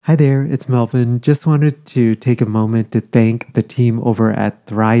Hi there, it's Melvin. Just wanted to take a moment to thank the team over at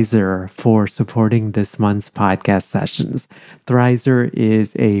Thrizer for supporting this month's podcast sessions. Thrizer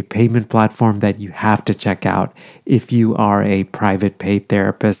is a payment platform that you have to check out if you are a private paid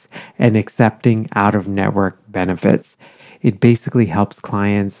therapist and accepting out-of-network benefits. It basically helps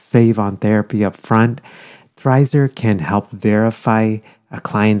clients save on therapy up front. Thrizer can help verify a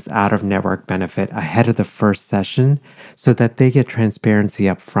client's out-of-network benefit ahead of the first session so that they get transparency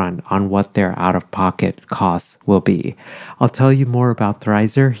up front on what their out-of-pocket costs will be. I'll tell you more about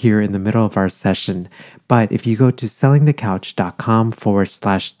Thrizer here in the middle of our session, but if you go to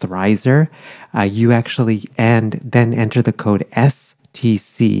sellingthecouch.com/Thrizer, you actually and then enter the code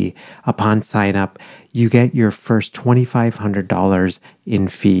STC upon sign up, you get your first $2,500 in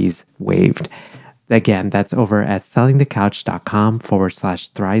fees waived. Again, that's over at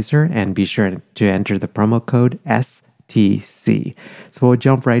sellingthecouch.com/Thrizer, and be sure to enter the promo code STC. So we'll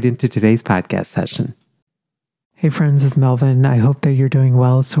jump right into today's podcast session. Hey friends, it's Melvin. I hope that you're doing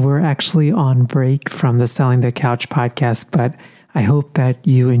well. So we're actually on break from the Selling the Couch podcast, but I hope that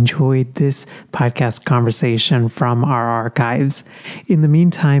you enjoyed this podcast conversation from our archives. In the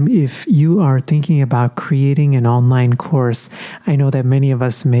meantime, if you are thinking about creating an online course, I know that many of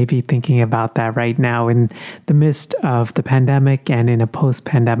us may be thinking about that right now in the midst of the pandemic and in a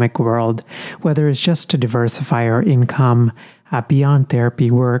post-pandemic world, whether it's just to diversify our income beyond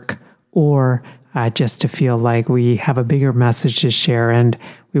therapy work or just to feel like we have a bigger message to share and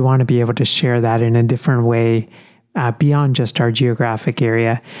we want to be able to share that in a different way. Beyond just our geographic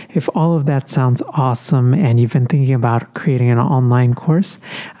area. If all of that sounds awesome and you've been thinking about creating an online course,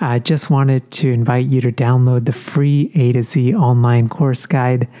 I just wanted to invite you to download the free A to Z online course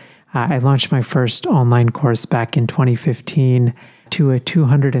guide. I launched my first online course back in 2015 to a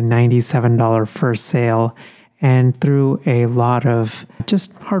 $297 first sale. And through a lot of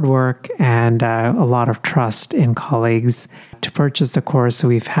just hard work and a lot of trust in colleagues to purchase the course,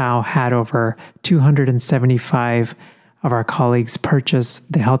 we've now had over 275 of our colleagues purchase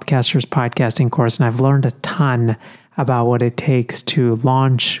the Healthcasters podcasting course. And I've learned a ton about what it takes to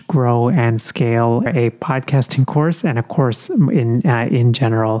launch, grow, and scale a podcasting course and a course in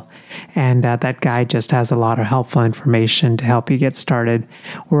general. And that guide just has a lot of helpful information to help you get started.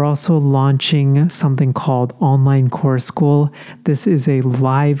 We're also launching something called Online Course School. This is a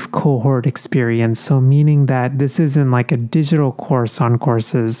live cohort experience, so meaning that this isn't like a digital course on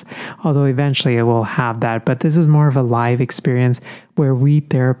courses, although eventually it will have that. But this is more of a live experience where we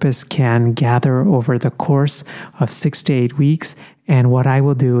therapists can gather over the course of 6 to 8 weeks. And what I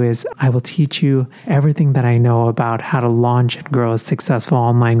will do is I will teach you everything that I know about how to launch and grow a successful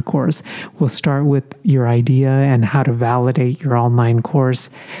online course. We'll start with your idea and how to validate your online course.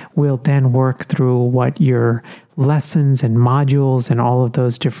 We'll then work through what your lessons and modules and all of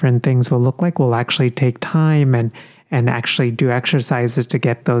those different things will look like. We'll actually take time and actually do exercises to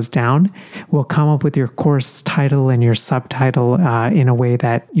get those down. We'll come up with your course title and your subtitle in a way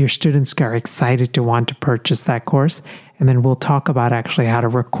that your students are excited to want to purchase that course. And then we'll talk about actually how to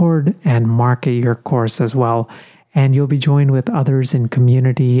record and market your course as well. And you'll be joined with others in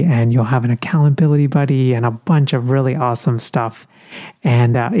community, and you'll have an accountability buddy and a bunch of really awesome stuff.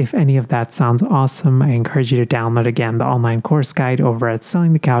 And if any of that sounds awesome, I encourage you to download again the online course guide over at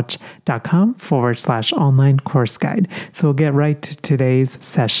sellingthecouch.com/online course guide. So we'll get right to today's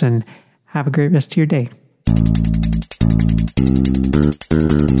session. Have a great rest of your day.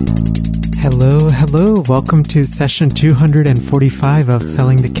 Hello. Welcome to session 245 of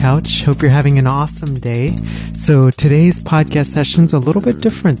Selling the Couch. Hope you're having an awesome day. So today's podcast session is a little bit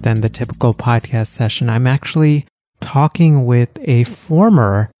different than the typical podcast session. I'm actually talking with a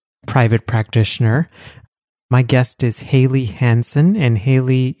former private practitioner. My guest is Haley Hansen, and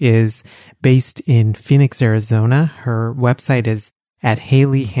Haley is based in Phoenix, Arizona. Her website is at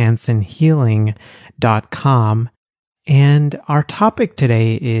haleyhansenhealing.com. And our topic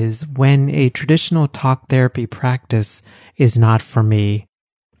today is when a traditional talk therapy practice is not for me,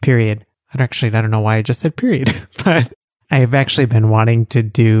 period. I don't know why I just said period, but I've actually been wanting to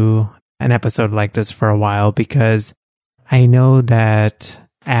do an episode like this for a while because I know that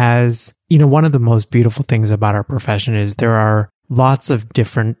as, you know, one of the most beautiful things about our profession is there are lots of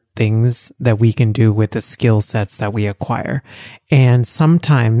different things that we can do with the skill sets that we acquire. And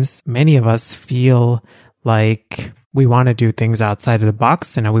sometimes many of us feel like we want to do things outside of the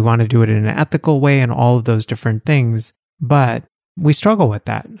box and we want to do it in an ethical way and all of those different things. But we struggle with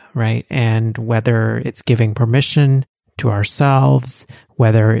that, right? And whether it's giving permission to ourselves,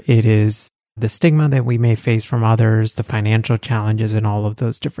 whether it is the stigma that we may face from others, the financial challenges and all of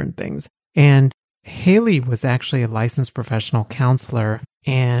those different things. And Haley was actually a licensed professional counselor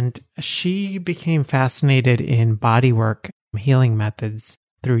And she became fascinated in bodywork healing methods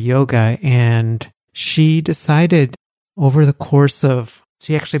through yoga. And she decided over the course of,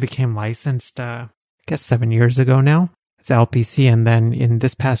 she actually became licensed, I guess 7 years ago now. It's LPC. And then in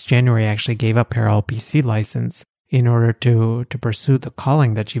this past January, actually gave up her LPC license in order to pursue the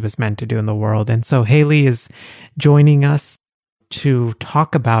calling that she was meant to do in the world. And so Haley is joining us to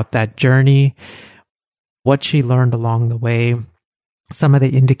talk about that journey, what she learned along the way, some of the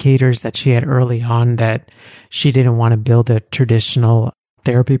indicators that she had early on that she didn't want to build a traditional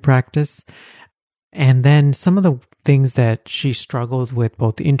therapy practice, and then some of the things that she struggled with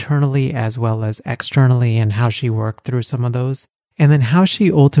both internally as well as externally and how she worked through some of those, and then how she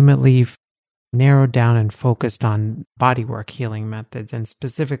ultimately narrowed down and focused on bodywork healing methods and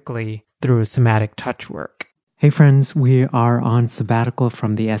specifically through somatic touch work. Hey friends, we are on sabbatical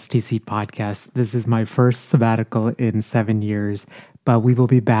from the STC podcast. This is my first sabbatical in 7 years, but we will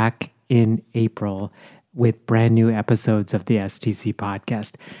be back in April with brand new episodes of the STC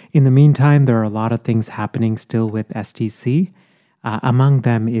podcast. In the meantime, there are a lot of things happening still with STC. Among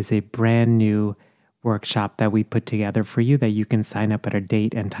them is a brand new workshop that we put together for you that you can sign up at a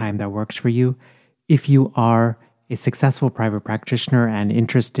date and time that works for you. If you are a successful private practitioner and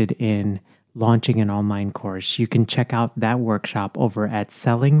interested in launching an online course, you can check out that workshop over at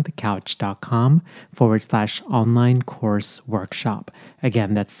sellingthecouch.com/online course workshop.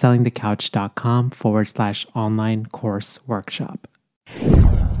 Again, that's sellingthecouch.com/online course workshop.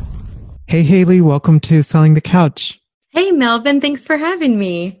 Hey, Haley, welcome to Selling the Couch. Hey, Melvin, thanks for having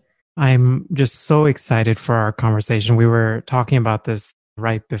me. I'm just so excited for our conversation. We were talking about this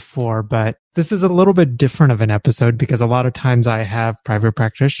right before, but this is a little bit different of an episode because a lot of times I have private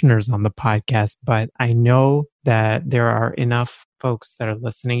practitioners on the podcast, but I know that there are enough folks that are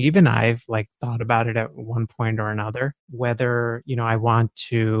listening. Even I've thought about it at one point or another, whether, I want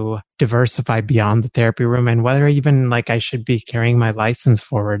to diversify beyond the therapy room and whether even I should be carrying my license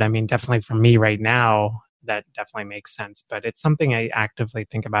forward. I mean, definitely for me right now, that definitely makes sense, but it's something I actively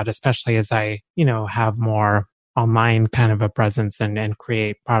think about, especially as I, have more online kind of a presence and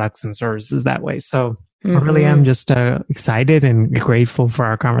create products and services that way. So I really am just excited and grateful for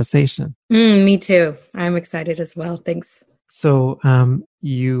our conversation. Me too. I'm excited as well. Thanks. So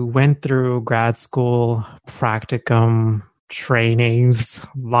you went through grad school, practicum, trainings,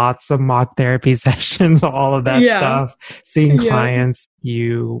 lots of mock therapy sessions, all of that stuff, seeing clients.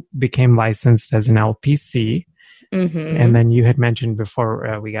 You became licensed as an LPC. And then you had mentioned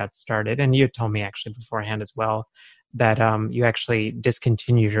before we got started, and you had told me actually beforehand as well, that you actually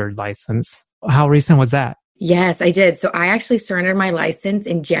discontinued your license. How recent was that? Yes, I did. So I actually surrendered my license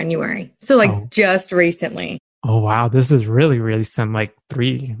in January. So just recently. Oh, wow. This is really recent,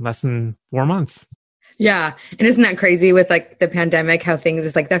 less than 4 months. Yeah. And isn't that crazy with the pandemic, how things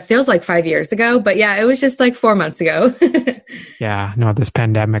is that feels like 5 years ago, but yeah, it was just 4 months ago. Yeah, no, this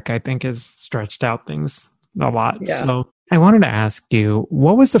pandemic I think has stretched out things a lot. Yeah. So I wanted to ask you,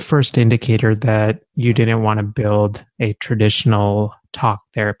 what was the first indicator that you didn't want to build a traditional talk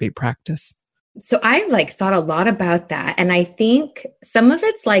therapy practice? So I've thought a lot about that. And I think some of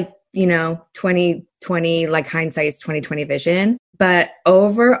it's 2020, hindsight's 2020 vision. But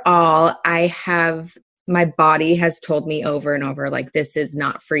overall, my body has told me over and over, this is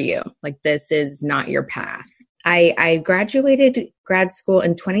not for you. This is not your path. I graduated grad school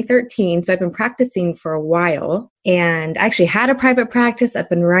in 2013. So I've been practicing for a while, and I actually had a private practice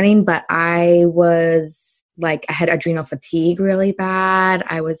up and running, but I was I had adrenal fatigue really bad.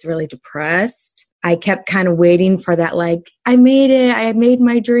 I was really depressed. I kept kind of waiting for that, I made it. I had made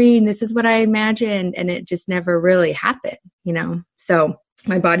my dream. This is what I imagined. And it just never really happened, So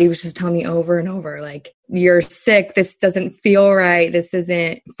my body was just telling me over and over, you're sick. This doesn't feel right. This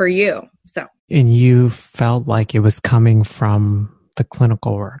isn't for you. So. And you felt like it was coming from the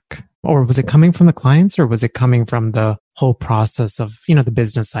clinical work, or was it coming from the clients, or was it coming from the whole process of, the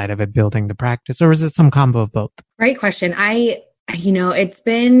business side of it, building the practice, or was it some combo of both? Great question. It's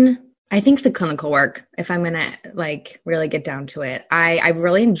been, I think the clinical work, if I'm going to really get down to it, I've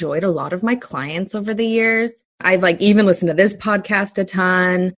really enjoyed a lot of my clients over the years. I've even listened to this podcast a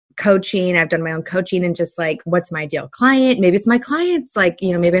ton, coaching. I've done my own coaching and just what's my ideal client? Maybe it's my clients,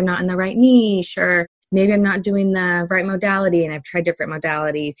 maybe I'm not in the right niche, or maybe I'm not doing the right modality, and I've tried different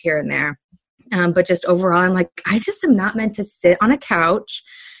modalities here and there. But just overall, I'm I just am not meant to sit on a couch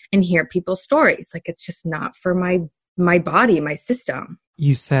and hear people's stories. It's just not for my body, my system.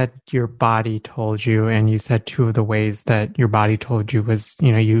 You said your body told you, and you said two of the ways that your body told you was,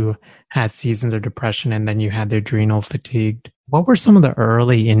 you had seasons of depression and then you had the adrenal fatigue. What were some of the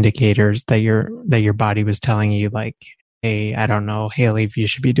early indicators that your body was telling you, hey, I don't know, Haley, if you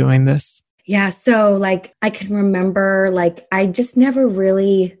should be doing this? Yeah. So like I can remember like I just never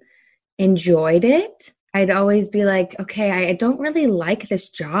really enjoyed it. I'd always be like, okay, I don't really like this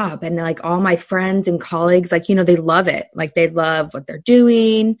job. And like all my friends and colleagues, like, they love it. Like they love what they're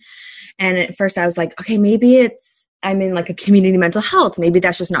doing. And at first I was like, okay, maybe I'm in like a community mental health. Maybe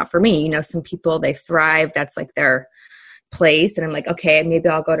that's just not for me. Some people, they thrive. That's like their place. And I'm like, okay, maybe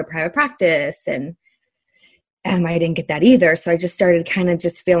I'll go to private practice. And I didn't get that either. So I just started kind of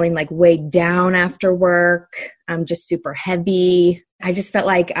just feeling like weighed down after work. I'm just super heavy. I just felt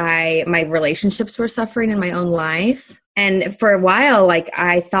like my relationships were suffering in my own life. And for a while, like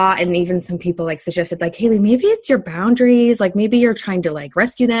I thought, and even some people like suggested like, Haley, maybe it's your boundaries. Like maybe you're trying to like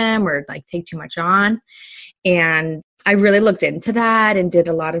rescue them or like take too much on. And I really looked into that and did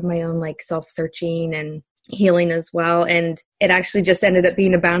a lot of my own like self-searching and healing as well. And it actually just ended up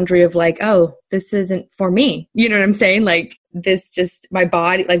being a boundary of like, oh, this isn't for me. You know what I'm saying? Like this just my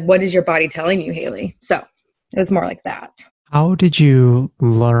body, like what is your body telling you, Haley? So it was more like that. How did you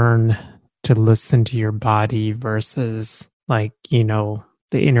learn to listen to your body versus like, the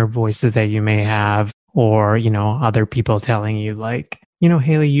inner voices that you may have or, other people telling you like,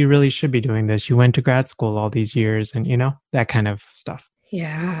 Haley, you really should be doing this. You went to grad school all these years and, that kind of stuff.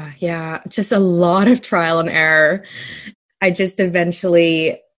 Yeah. Just a lot of trial and error. I just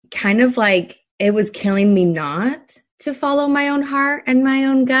eventually kind of like, it was killing me not to follow my own heart and my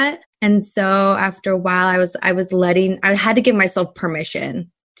own gut. And so after a while, I had to give myself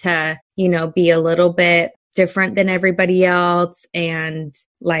permission to, be a little bit different than everybody else and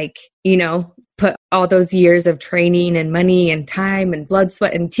like, put all those years of training and money and time and blood,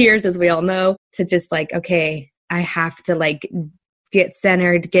 sweat and tears, as we all know, to just like, okay, I have to like get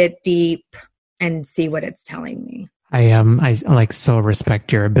centered, get deep and see what it's telling me. I like so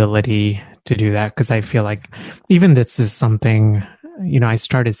respect your ability to do that because I feel like even this is something, I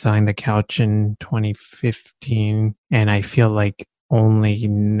started selling the couch in 2015 and I feel like only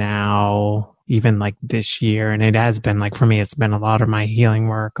now, even like this year, and it has been like for me, it's been a lot of my healing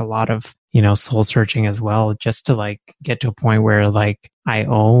work, a lot of, soul searching as well, just to like get to a point where like I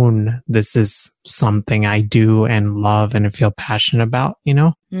own this is something I do and love and feel passionate about,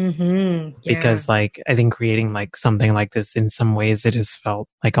 Mm-hmm. Yeah. Because like I think creating like something like this in some ways it has felt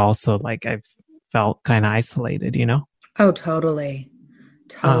like also like I've felt kind of isolated, Oh, totally.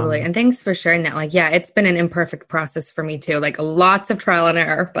 And thanks for sharing that. Like, yeah, it's been an imperfect process for me too. Like lots of trial and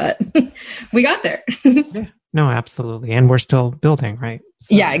error, but we got there. Yeah, no, absolutely. And we're still building, right?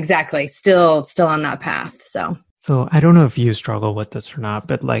 So. Yeah, exactly. Still on that path. So I don't know if you struggle with this or not,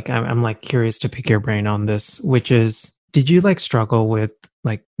 but like, I'm like curious to pick your brain on this, which is, did you like struggle with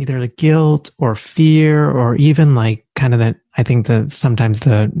like either the guilt or fear or even like kind of that, I think sometimes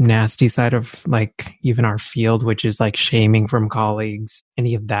the nasty side of like even our field, which is like shaming from colleagues,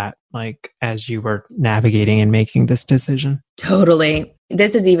 any of that, like as you were navigating and making this decision? Totally.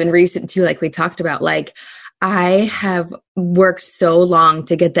 This is even recent too. Like we talked about, like I have worked so long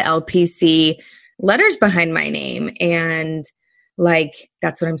to get the LPC letters behind my name. And like,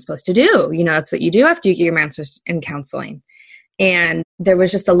 that's what I'm supposed to do. That's what you do after you get your master's in counseling. And there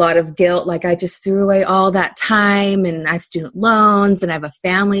was just a lot of guilt. Like I just threw away all that time and I have student loans and I have a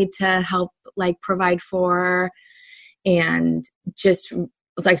family to help like provide for. And just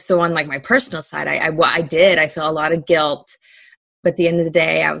like, so on like my personal side, I feel a lot of guilt. But at the end of the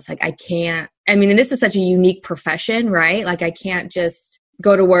day, I was like, and this is such a unique profession, right? Like I can't just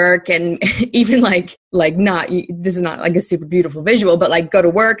go to work and even like not, this is not like a super beautiful visual, but like go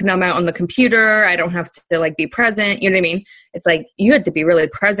to work and I'm out on the computer. I don't have to like be present. You know what I mean? It's like, you have to be really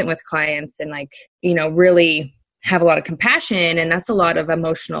present with clients and like, really have a lot of compassion. And that's a lot of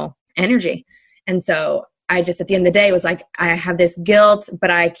emotional energy. And so I just, at the end of the day, was like, I have this guilt, but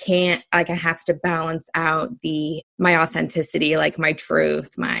I can't, like, I have to balance out my authenticity, like my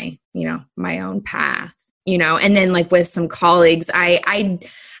truth, my own path. And then like with some colleagues, I've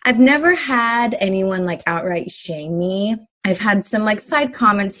never had anyone like outright shame me. I've had some like side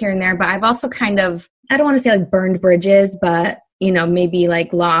comments here and there, but I've also kind of, I don't want to say like burned bridges, but maybe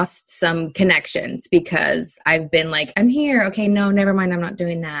like lost some connections because I've been like, I'm here. Okay, no, never mind. I'm not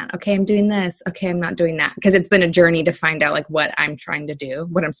doing that. Okay, I'm doing this. Okay, I'm not doing that. Because it's been a journey to find out like what I'm trying to do,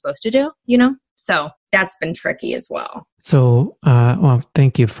 what I'm supposed to do, So that's been tricky as well. So, well,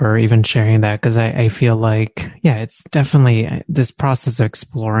 thank you for even sharing that because I feel like, yeah, it's definitely this process of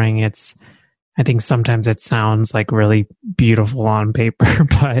exploring. I think sometimes it sounds like really beautiful on paper,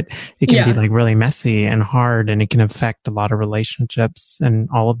 but it can be like really messy and hard and it can affect a lot of relationships and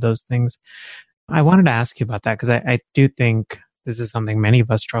all of those things. I wanted to ask you about that because I do think this is something many of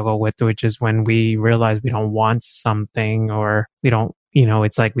us struggle with, which is when we realize we don't want something or we don't,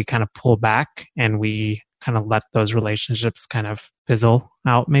 it's like we kind of pull back and we kind of let those relationships kind of fizzle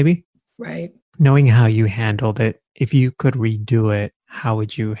out maybe. Right. Knowing how you handled it, if you could redo it, how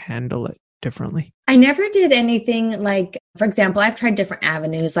would you handle it differently? I never did anything like, for example, I've tried different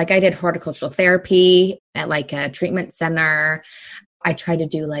avenues. Like I did horticultural therapy at like a treatment center. I tried to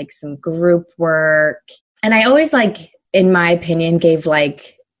do like some group work. And I always in my opinion, gave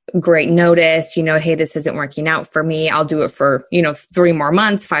like great notice, hey, this isn't working out for me. I'll do it for, 3 more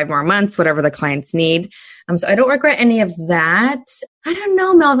months, 5 more months, whatever the clients need. So I don't regret any of that. I don't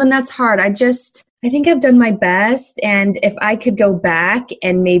know, Melvin, that's hard. I think I've done my best. And if I could go back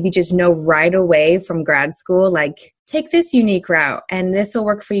and maybe just know right away from grad school, like take this unique route and this will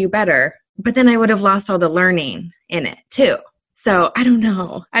work for you better. But then I would have lost all the learning in it too. So I don't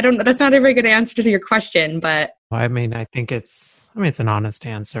know. That's not a very good answer to your question, but. I think it's an honest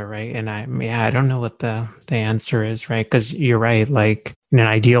answer, right? And I don't know what the answer is, right? Because you're right. Like in an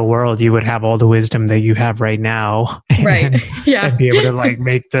ideal world, you would have all the wisdom that you have right now. Right. Yeah. And be able to like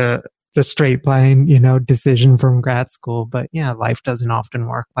make the straight line, decision from grad school. But yeah, life doesn't often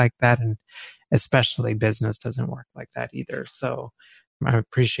work like that. And especially business doesn't work like that either. So I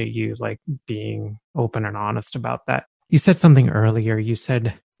appreciate you like being open and honest about that. You said something earlier. You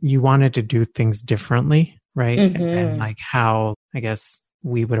said you wanted to do things differently, right? Mm-hmm. And like how, I guess,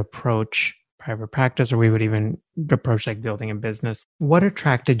 we would approach private practice or we would even approach like building a business. What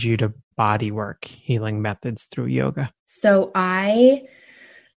attracted you to body work healing methods through yoga? So I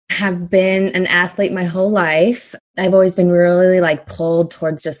have been an athlete my whole life. I've always been really like pulled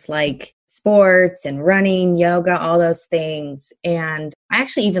towards just like sports and running, yoga, all those things. And I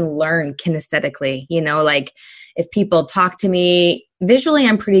actually even learned kinesthetically, like if people talk to me visually,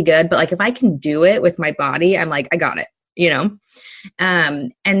 I'm pretty good, but like if I can do it with my body, I'm like, I got it,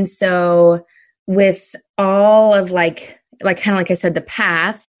 And so with all of like kind of like I said, the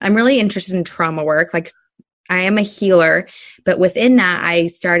path, I'm really interested in trauma work. Like I am a healer, but within that, I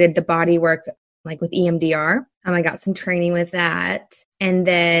started the body work like with EMDR. I got some training with that. And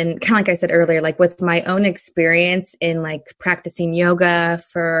then kind of like I said earlier, like with my own experience in like practicing yoga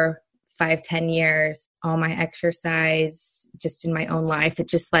for 5-10 years, all my exercise just in my own life, it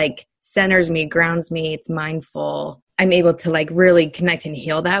just like centers me, grounds me. It's mindful. I'm able to like really connect and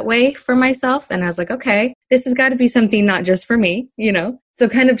heal that way for myself. And I was like, okay, this has got to be something not just for me, So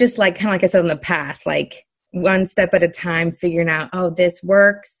kind of like I said on the path, like one step at a time, figuring out, oh, this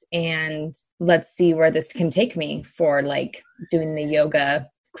works. And let's see where this can take me for like doing the yoga,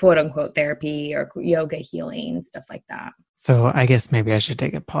 quote unquote, therapy or yoga healing, stuff like that. So I guess maybe I should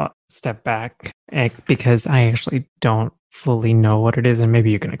take a step back because I actually don't fully know what it is. And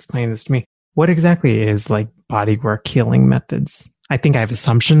maybe you can explain this to me. What exactly is like body work healing methods? I think I have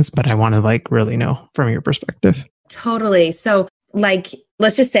assumptions, but I want to like really know from your perspective. Totally. So like,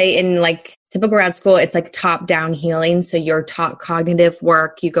 let's just say in like typical grad school, it's like top down healing. So you're taught cognitive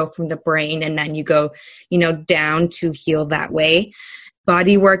work, you go from the brain and then you go, down to heal that way.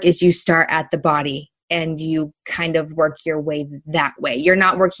 Body work is you start at the body and you kind of work your way that way. You're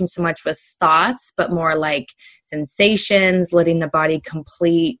not working so much with thoughts, but more like sensations, letting the body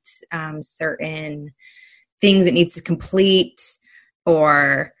complete certain things it needs to complete.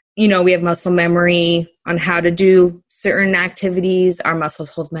 Or, we have muscle memory on how to do certain activities. Our muscles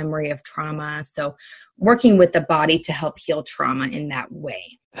hold memory of trauma. So working with the body to help heal trauma in that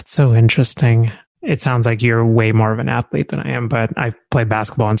way. That's so interesting. It sounds like you're way more of an athlete than I am, but I played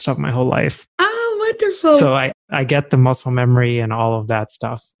basketball and stuff my whole life. Oh, wonderful. So I get the muscle memory and all of that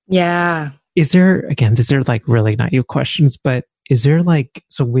stuff. Yeah. These are like really not you questions, but is there like,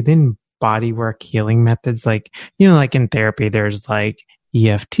 so within body work healing methods, like, like in therapy, there's like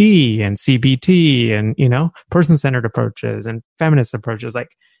EFT and CBT and, person-centered approaches and feminist approaches. Like,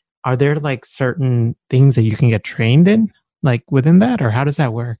 are there like certain things that you can get trained in like within that, or how does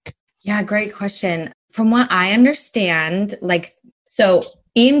that work? Yeah, great question. From what I understand, so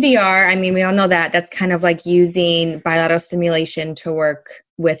EMDR, we all know that that's kind of like using bilateral stimulation to work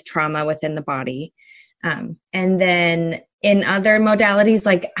with trauma within the body. And then in other modalities,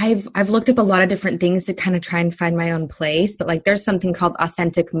 like I've looked up a lot of different things to kind of try and find my own place, but like there's something called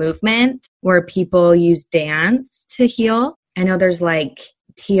authentic movement where people use dance to heal. I know there's like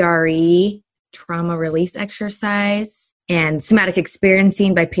TRE, trauma release exercise, and somatic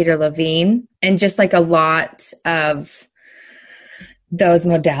experiencing by Peter Levine, and just like a lot of those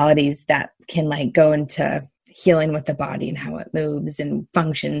modalities that can like go into healing with the body and how it moves and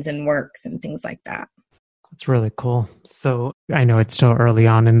functions and works and things like that. That's really cool. So I know it's still early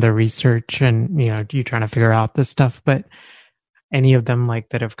on in the research and, you trying to figure out this stuff, but any of them like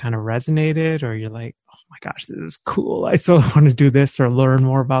that have kind of resonated, or you're like, oh my gosh, this is cool. I so want to do this or learn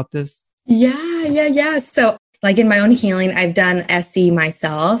more about this? Yeah. So like in my own healing, I've done SE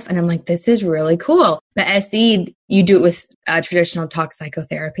myself and I'm like, this is really cool. But SE, you do it with traditional talk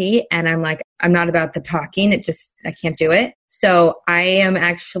psychotherapy. And I'm like, I'm not about the talking. I can't do it. So I am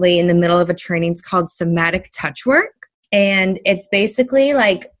actually in the middle of a training. It's called somatic touch work. And it's basically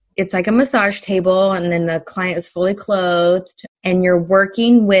like, it's like a massage table and then the client is fully clothed and you're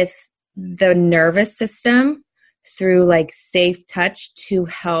working with the nervous system through like safe touch to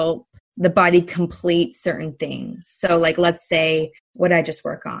help the body complete certain things. So like, let's say what I just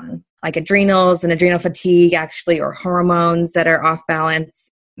work on, like adrenals and adrenal fatigue actually, or hormones that are off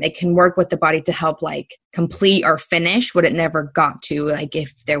balance. It can work with the body to help like complete or finish what it never got to. Like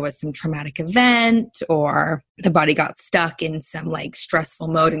if there was some traumatic event or the body got stuck in some like stressful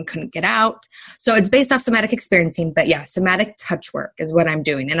mode and couldn't get out. So it's based off somatic experiencing, but yeah, somatic touch work is what I'm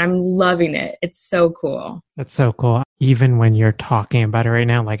doing and I'm loving it. It's so cool. That's so cool. Even when you're talking about it right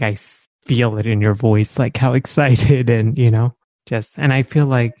now, like I feel it in your voice, like how excited and, and I feel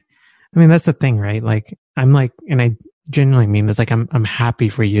like, I mean, that's the thing, right? Like I'm like, and I genuinely mean this, like I'm happy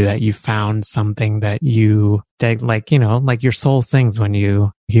for you that you found something that you like, like your soul sings when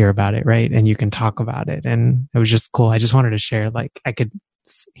you hear about it, right? And you can talk about it. And it was just cool. I just wanted to share, like I could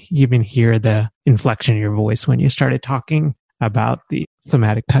even hear the inflection in your voice when you started talking about the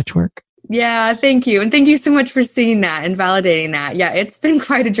somatic touch work. Yeah, thank you. And thank you so much for seeing that and validating that. Yeah, it's been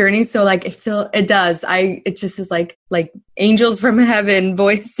quite a journey. So like it just is like angels from heaven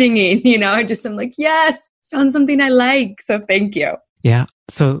voice singing, I'm like, yes, found something I like. So thank you. Yeah.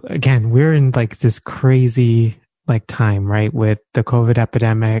 So again, we're in like this crazy like time, right? With the COVID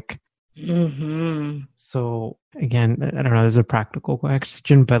epidemic. Mm-hmm. So again, I don't know, there's a practical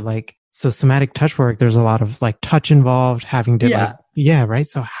question, but like, so somatic touch work, there's a lot of like touch involved, having to right?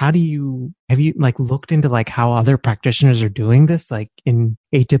 So have you like looked into like how other practitioners are doing this, like in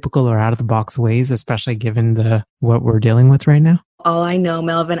atypical or out of the box ways, especially given what we're dealing with right now? All I know,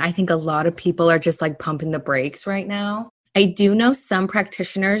 Melvin, I think a lot of people are just like pumping the brakes right now. I do know some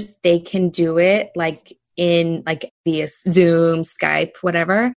practitioners, they can do it like in like via Zoom, Skype,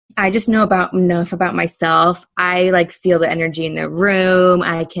 whatever. I just know enough about myself. I like feel the energy in the room.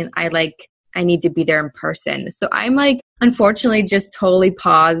 I need to be there in person. So I'm like, unfortunately, just totally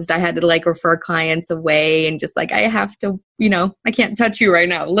paused. I had to like refer clients away and just like, I have to, I can't touch you right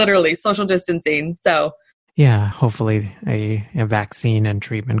now, literally social distancing. So yeah, hopefully a vaccine and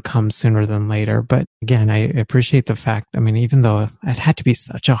treatment comes sooner than later. But again, I appreciate the fact, I mean, even though it had to be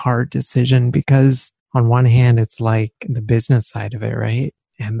such a hard decision, because on one hand, it's like the business side of it, right?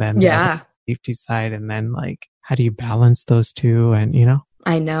 And then the safety side, and then like, how do you balance those two? And,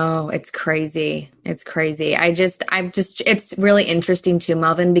 I know, it's crazy. It's crazy. It's really interesting too,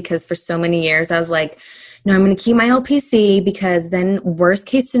 Melvin, because for so many years I was like, no, I'm going to keep my LPC because then worst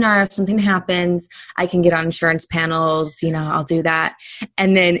case scenario, if something happens, I can get on insurance panels, I'll do that.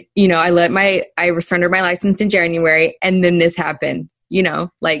 And then, I surrendered my license in January and then this happens,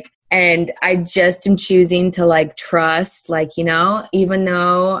 and I just am choosing to like trust, even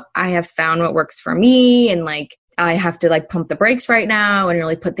though I have found what works for me and like, I have to like pump the brakes right now and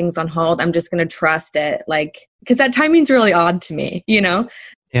really put things on hold. I'm just going to trust it. Like, cause that timing's really odd to me,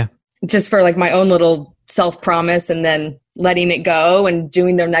 Yeah. Just for like my own little self-promise and then letting it go and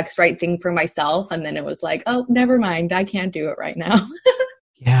doing the next right thing for myself. And then it was like, oh, never mind. I can't do it right now.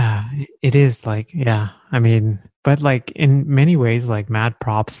 Yeah, it is like, yeah. I mean, but like in many ways, like mad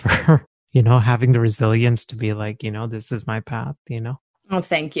props for, having the resilience to be like, this is my path, Oh,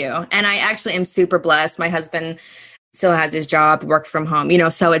 thank you. And I actually am super blessed. My husband still has his job, work from home,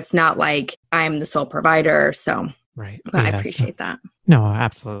 so it's not like I'm the sole provider. So right. I appreciate that. No,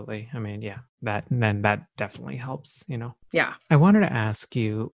 absolutely. I mean, yeah, that definitely helps, Yeah. I wanted to ask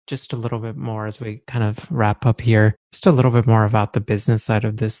you just a little bit more as we kind of wrap up here, just a little bit more about the business side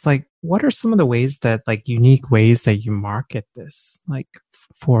of this. Like, what are some of the ways that like unique ways that you market this, like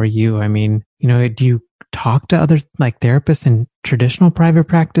for you? I mean, do you talk to other like therapists in traditional private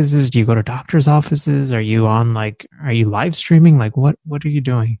practices? Do you go to doctors' offices? Are you live streaming? Like what are you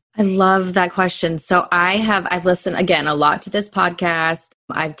doing? I love that question. So I've listened again a lot to this podcast.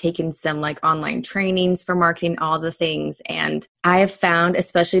 I've taken some like online trainings for marketing, all the things. And I have found,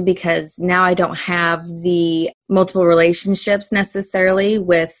 especially because now I don't have the multiple relationships necessarily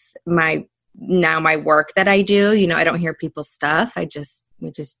with my work that I do, I don't hear people's stuff. We just,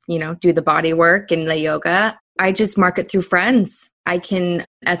 do the body work and the yoga. I just market through friends. I can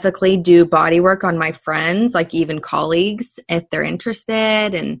ethically do body work on my friends, like even colleagues, if they're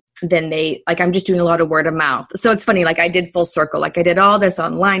interested, and then I'm just doing a lot of word of mouth. So it's funny, like I did full circle. Like I did all this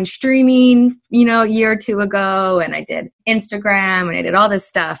online streaming, a year or two ago, and I did Instagram and I did all this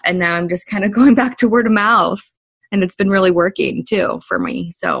stuff. And now I'm just kind of going back to word of mouth, and it's been really working too for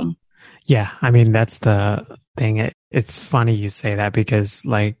me. So yeah, I mean, that's the thing. It's funny you say that because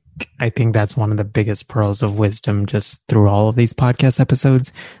like, I think that's one of the biggest pearls of wisdom just through all of these podcast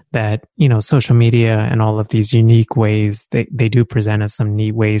episodes that, social media and all of these unique ways, they do present us some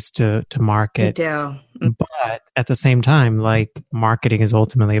neat ways to market. They do. But at the same time, like marketing is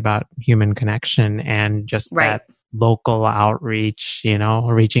ultimately about human connection and just that local outreach,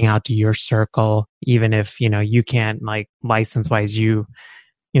 reaching out to your circle, even if, you can't like license wise,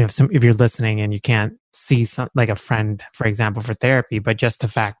 if you're listening and you can't see some like a friend, for example, for therapy, but just the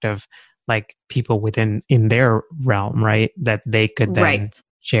fact of like people in their realm, right, that they could then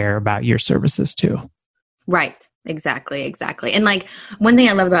share about your services too. Right. Exactly. And like one thing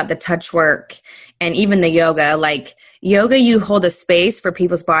I love about the touch work and even the yoga, like yoga, you hold a space for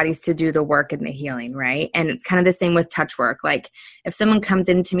people's bodies to do the work and the healing, right? And it's kind of the same with touch work. Like if someone comes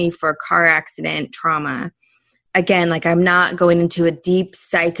into me for a car accident, trauma, again, like I'm not going into a deep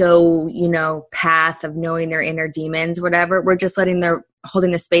psycho, path of knowing their inner demons, whatever. We're just holding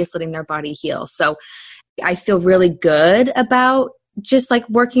the space, letting their body heal. So I feel really good about just like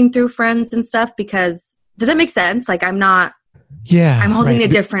working through friends and stuff because does that make sense? Like I'm holding a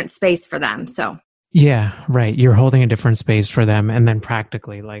different space for them. So yeah, right. You're holding a different space for them. And then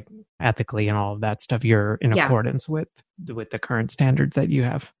practically, like ethically and all of that stuff, you're in accordance with the current standards that you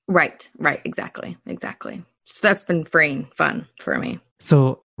have. Right. Exactly. So that's been freeing fun for me.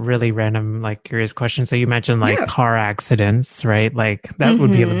 So really random, like curious question. So you mentioned like car accidents, right? Like that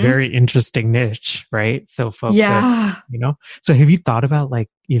would be a very interesting niche, right? So folks, so have you thought about like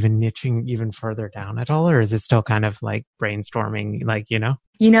even niching even further down at all? Or is it still kind of like brainstorming, like,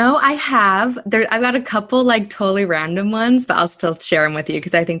 I have, I've got a couple like totally random ones, but I'll still share them with you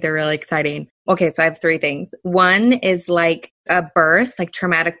because I think they're really exciting. Okay. So I have 3 things. One is like a birth, like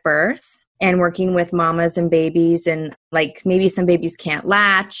traumatic birth. And working with mamas and babies and like maybe some babies can't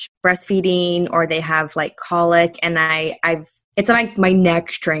latch, breastfeeding, or they have like colic. And it's like my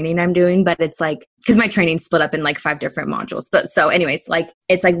next training I'm doing, but it's like, cause my training's split up in like 5 different modules. But so anyways, like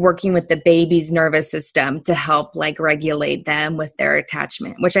it's like working with the baby's nervous system to help like regulate them with their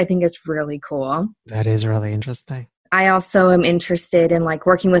attachment, which I think is really cool. That is really interesting. I also am interested in like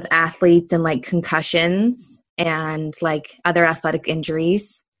working with athletes and like concussions and like other athletic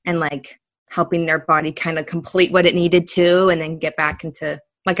injuries and like helping their body kind of complete what it needed to and then get back into,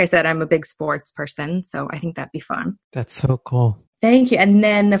 like I said, I'm a big sports person, so I think that'd be fun. That's so cool. Thank you. And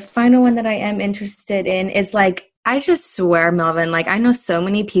then the final one that I am interested in is like, I just swear, Melvin, like I know so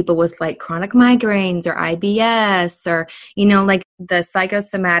many people with like chronic migraines or IBS or, like the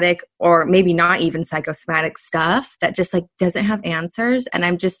psychosomatic or maybe not even psychosomatic stuff that just like doesn't have answers. And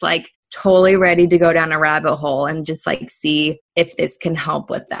I'm just like totally ready to go down a rabbit hole and just like see if this can help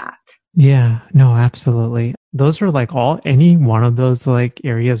with that. Yeah, no, absolutely. Those are like any one of those like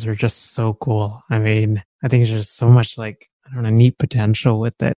areas are just so cool. I mean, I think there's just so much like, I don't know, neat potential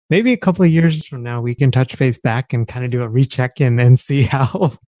with it. Maybe a couple of years from now, we can touch base back and kind of do a recheck-in and see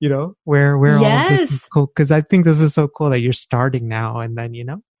how, where all of this is cool. Cause I think this is so cool that you're starting now and then,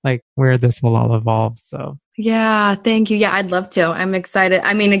 like where this will all evolve. So yeah, thank you. Yeah, I'd love to. I'm excited.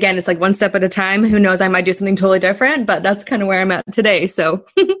 I mean, again, it's like one step at a time. Who knows? I might do something totally different, but that's kind of where I'm at today. So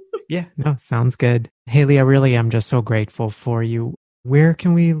yeah, no, sounds good. Haley, I really am just so grateful for you. Where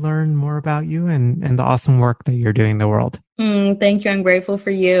can we learn more about you and the awesome work that you're doing in the world? Thank you. I'm grateful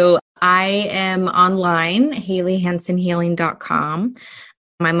for you. I am online, HaleyHansonHealing.com.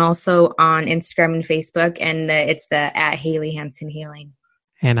 I'm also on Instagram and Facebook, and it's the @HaleyHansonHealing.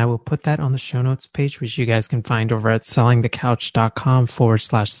 And I will put that on the show notes page, which you guys can find over at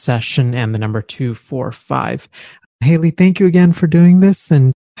sellingthecouch.com/session and the number 245. Haley, thank you again for doing this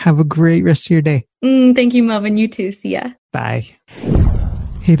and have a great rest of your day. Thank you, Melvin. You too. See ya. Bye.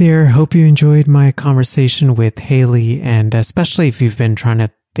 Hey there. Hope you enjoyed my conversation with Haley, and especially if you've been trying to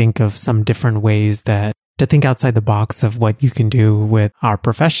think of some different ways to think outside the box of what you can do with our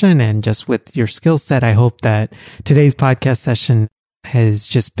profession and just with your skill set. I hope that today's podcast session has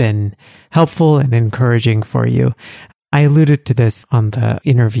just been helpful and encouraging for you. I alluded to this on the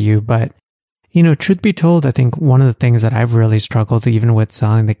interview, but truth be told, I think one of the things that I've really struggled even with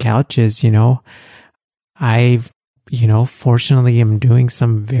selling the couch is, I've, fortunately am doing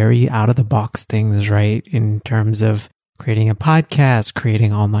some very out of the box things, right? In terms of creating a podcast,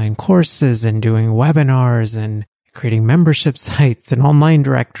 creating online courses and doing webinars and creating membership sites and online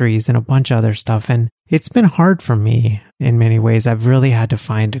directories and a bunch of other stuff. And it's been hard for me in many ways. I've really had to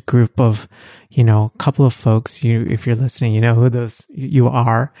find a group of, a couple of folks, if you're listening, you know who those you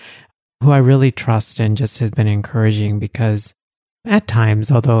are, who I really trust and just has been encouraging, because at times,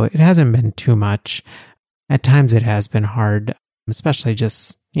 although it hasn't been too much, at times it has been hard, especially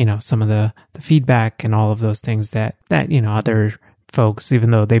just, some of the feedback and all of those things that other folks,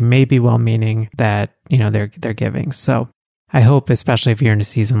 even though they may be well-meaning, that, they're giving. So I hope, especially if you're in a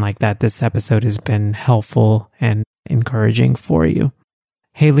season like that, this episode has been helpful and encouraging for you.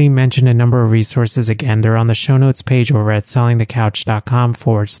 Haley mentioned a number of resources. Again, they're on the show notes page over at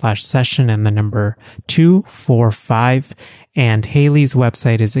sellingthecouch.com/session and the number 245. And Haley's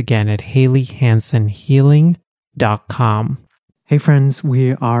website is again at haleyhansonhealing.com. Hey friends,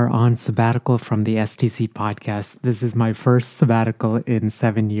 we are on sabbatical from the STC podcast. This is my first sabbatical in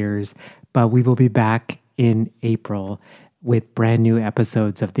 7 years, but we will be back in April with brand new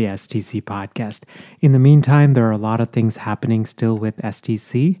episodes of the STC podcast. In the meantime, there are a lot of things happening still with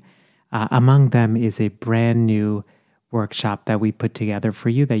STC. Among them is a brand new workshop that we put together for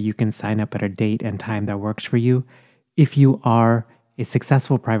you that you can sign up at a date and time that works for you. If you are a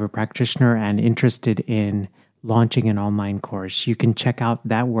successful private practitioner and interested in launching an online course, you can check out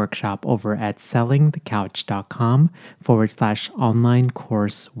that workshop over at sellingthecouch.com/online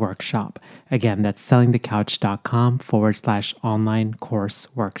course workshop. Again, that's sellingthecouch.com/online course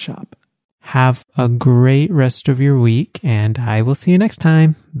workshop. Have a great rest of your week, and I will see you next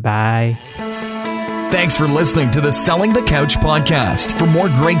time. Bye. Thanks for listening to the Selling the Couch podcast. For more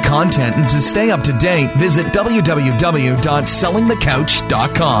great content and to stay up to date, visit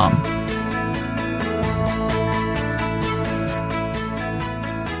www.sellingthecouch.com.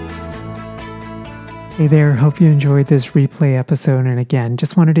 Hey there, hope you enjoyed this replay episode. And again,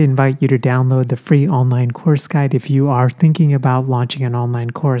 just wanted to invite you to download the free online course guide if you are thinking about launching an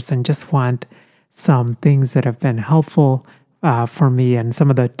online course and just want some things that have been helpful for me and some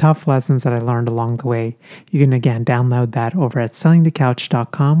of the tough lessons that I learned along the way. You can again download that over at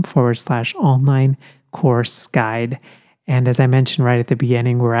sellingthecouch.com/online course guide. And as I mentioned right at the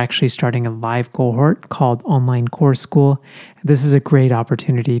beginning, we're actually starting a live cohort called Online Course School. This is a great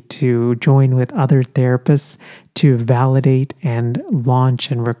opportunity to join with other therapists to validate and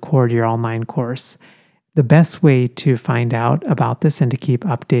launch and record your online course. The best way to find out about this and to keep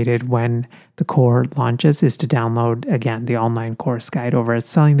updated when the cohort launches is to download, again, the online course guide over at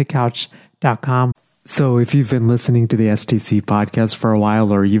sellingthecouch.com. So if you've been listening to the STC podcast for a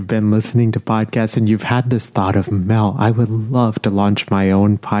while, or you've been listening to podcasts and you've had this thought of, Mel, I would love to launch my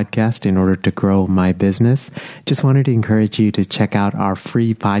own podcast in order to grow my business, just wanted to encourage you to check out our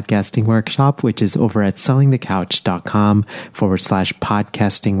free podcasting workshop, which is over at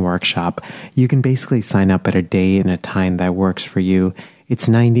sellingthecouch.com/podcasting workshop. You can basically sign up at a day and a time that works for you. It's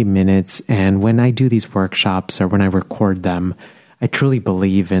 90 minutes. And when I do these workshops or when I record them, I truly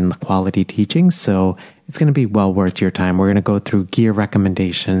believe in quality teaching, so it's going to be well worth your time. We're going to go through gear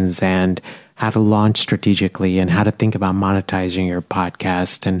recommendations and how to launch strategically and how to think about monetizing your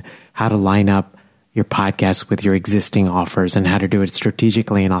podcast and how to line up your podcast with your existing offers and how to do it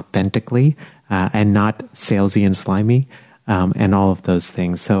strategically and authentically and not salesy and slimy and all of those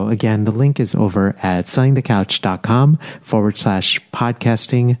things. So again, the link is over at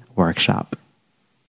sellingthecouch.com/podcasting workshop.